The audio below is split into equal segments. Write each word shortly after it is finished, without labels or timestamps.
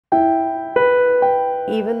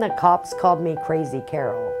Even the cops called me Crazy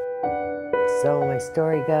Carol. So my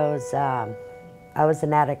story goes, I was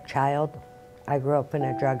an addict child. I grew up in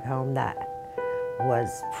a drug home that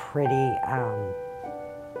was pretty,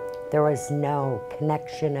 there was no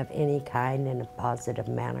connection of any kind in a positive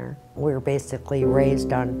manner. We were basically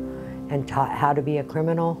raised on and taught how to be a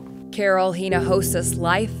criminal. Carol Hinahossa's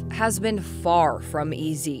life has been far from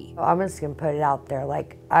easy. I'm just gonna put it out there,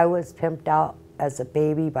 like I was pimped out as a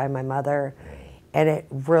baby by my mother, and it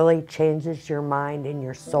really changes your mind and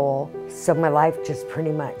your soul. So my life just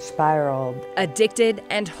pretty much spiraled. Addicted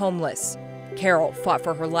and homeless, Carol fought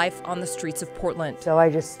for her life on the streets of Portland. So I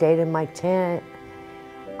just stayed in my tent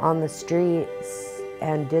on the streets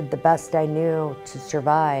and did the best I knew to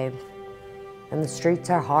survive. And the streets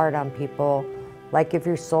are hard on people. Like if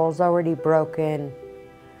your soul's already broken,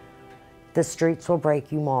 the streets will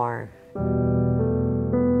break you more.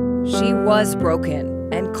 She was broken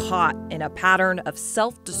and caught in a pattern of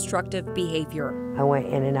self-destructive behavior. I went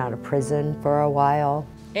in and out of prison for a while.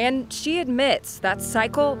 And she admits that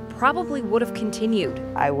cycle probably would have continued.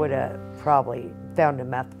 I would have probably found a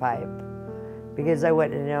meth pipe because I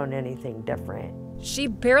wouldn't have known anything different. She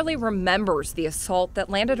barely remembers the assault that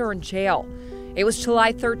landed her in jail. It was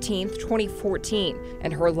July 13th, 2014,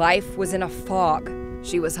 and her life was in a fog.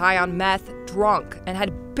 She was high on meth, drunk, and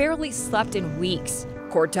had barely slept in weeks.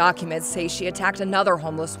 Court documents say she attacked another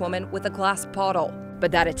homeless woman with a glass bottle,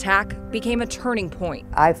 but that attack became a turning point.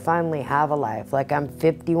 I finally have a life. Like I'm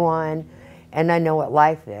 51, and I know what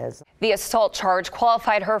life is. The assault charge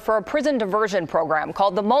qualified her for a prison diversion program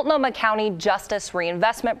called the Multnomah County Justice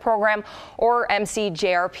Reinvestment Program, or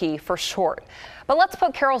MCJRP for short. But let's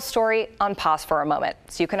put Carol's story on pause for a moment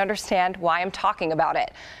so you can understand why I'm talking about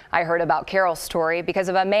it. I heard about Carol's story because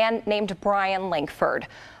of a man named Brian Langford.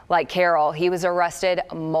 Like Carol, he was arrested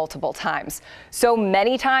multiple times. So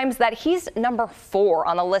many times that he's number 4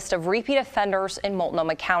 on the list of repeat offenders in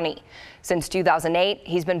Multnomah County. Since 2008,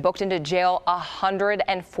 he's been booked into jail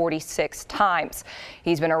 146 times.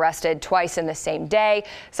 He's been arrested twice in the same day.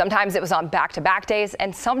 Sometimes it was on back-to-back days,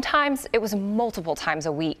 and sometimes it was multiple times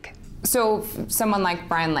a week. So someone like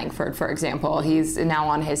Brian Langford, for example, he's now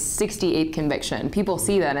on his 68th conviction. People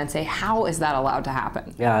see that and say, how is that allowed to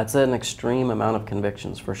happen? Yeah, it's an extreme amount of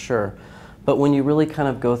convictions for sure. But when you really kind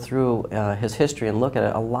of go through his history and look at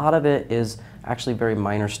it, a lot of it is actually very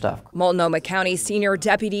minor stuff. Multnomah County Senior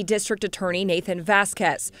Deputy District Attorney Nathan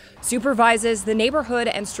Vasquez supervises the Neighborhood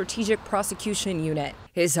and Strategic Prosecution Unit.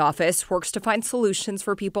 His office works to find solutions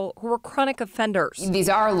for people who are chronic offenders. These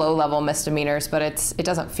are low-level misdemeanors, but it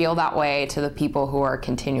doesn't feel that way to the people who are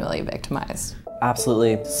continually victimized.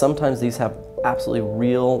 Absolutely. Sometimes these have absolutely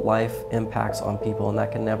real-life impacts on people, and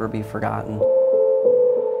that can never be forgotten.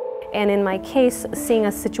 And in my case, seeing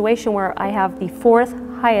a situation where I have the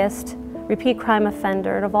 4th highest repeat crime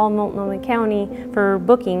offender of all Multnomah County for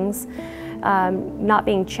bookings not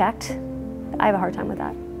being checked, I have a hard time with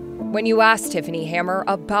that. When you ask Tiffany Hammer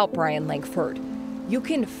about Brian Langford, you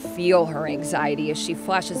can feel her anxiety as she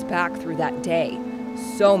flashes back through that day.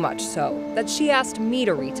 So much so that she asked me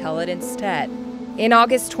to retell it instead. In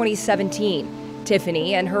August 2017,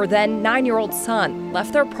 Tiffany and her then 9-year-old son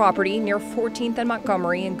left their property near 14th and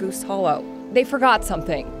Montgomery in Goose Hollow. They forgot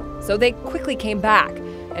something, so they quickly came back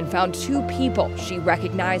and found 2 people she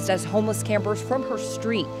recognized as homeless campers from her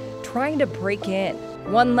street trying to break in.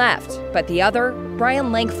 One left, but the other,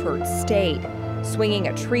 Brian Langford, stayed, swinging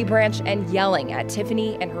a tree branch and yelling at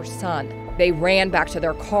Tiffany and her son. They ran back to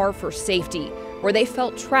their car for safety, where they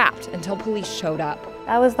felt trapped until police showed up.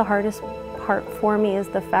 That was the hardest part for me, is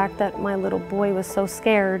the fact that my little boy was so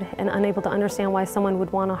scared and unable to understand why someone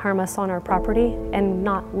would want to harm us on our property and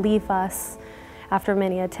not leave us after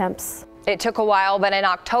many attempts. It took a while, but in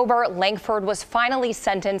October, Langford was finally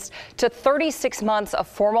sentenced to 36 months of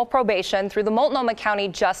formal probation through the Multnomah County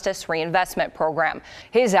Justice Reinvestment Program.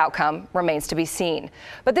 His outcome remains to be seen.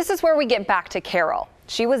 But this is where we get back to Carol.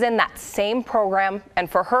 She was in that same program, and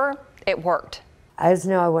for her, it worked. I just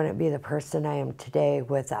know I wouldn't be the person I am today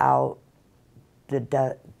without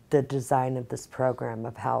the design of this program,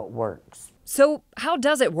 of how it works. So how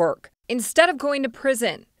does it work? Instead of going to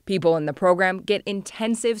prison, people in the program get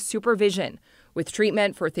intensive supervision with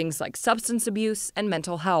treatment for things like substance abuse and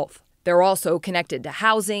mental health. They're also connected to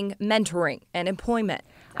housing, mentoring, and employment.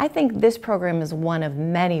 I think this program is one of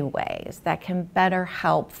many ways that can better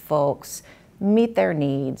help folks meet their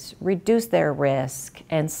needs, reduce their risk,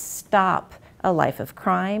 and stop a life of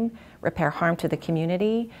crime, repair harm to the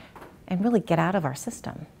community, and really get out of our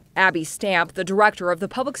system. Abby Stamp, the director of the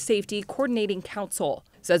Public Safety Coordinating Council,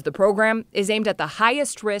 says the program is aimed at the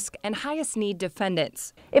highest risk and highest need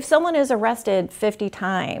defendants. If someone is arrested 50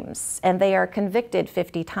 times and they are convicted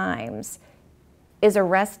 50 times, is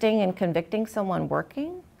arresting and convicting someone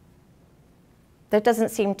working? That doesn't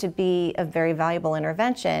seem to be a very valuable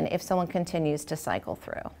intervention if someone continues to cycle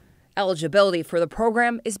through. Eligibility for the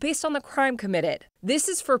program is based on the crime committed. This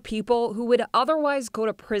is for people who would otherwise go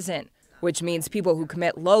to prison, which means people who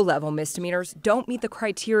commit low-level misdemeanors don't meet the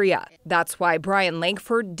criteria. That's why Brian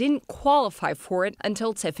Lankford didn't qualify for it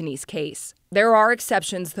until Tiffany's case. There are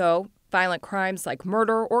exceptions, though. Violent crimes like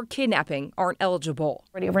murder or kidnapping aren't eligible.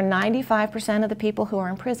 Over 95% of the people who are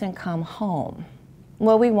in prison come home.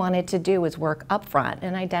 What we wanted to do is work up front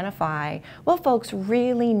and identify what folks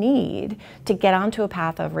really need to get onto a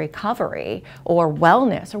path of recovery or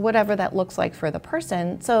wellness or whatever that looks like for the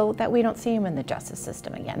person, so that we don't see them in the justice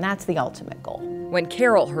system again. That's the ultimate goal. When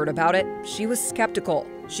Carol heard about it, she was skeptical.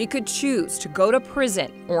 She could choose to go to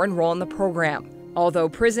prison or enroll in the program. Although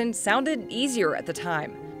prison sounded easier at the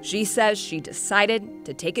time, she says she decided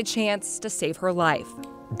to take a chance to save her life.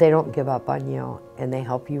 They don't give up on you, and they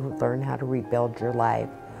help you learn how to rebuild your life.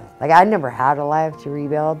 Like, I never had a life to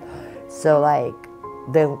rebuild, so like,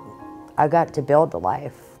 I got to build a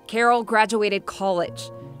life. Carol graduated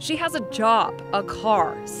college. She has a job, a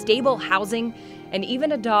car, stable housing, and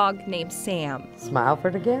even a dog named Sam. Smile for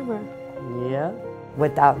the camera. Yeah.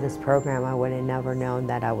 Without this program, I would have never known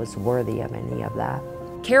that I was worthy of any of that.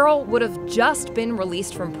 Carol would have just been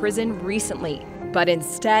released from prison recently, but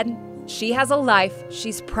instead, she has a life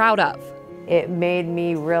she's proud of. It made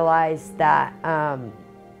me realize that,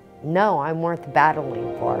 no, I'm worth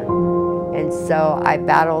battling for. And so I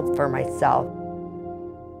battled for myself.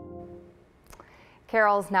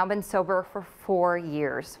 Carol's now been sober for 4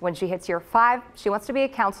 years. When she hits year 5, she wants to be a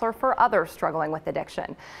counselor for others struggling with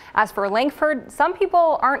addiction. As for Lankford, some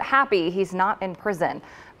people aren't happy he's not in prison.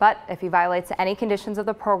 But if he violates any conditions of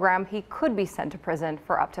the program, he could be sent to prison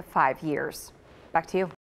for up to 5 years. Back to you.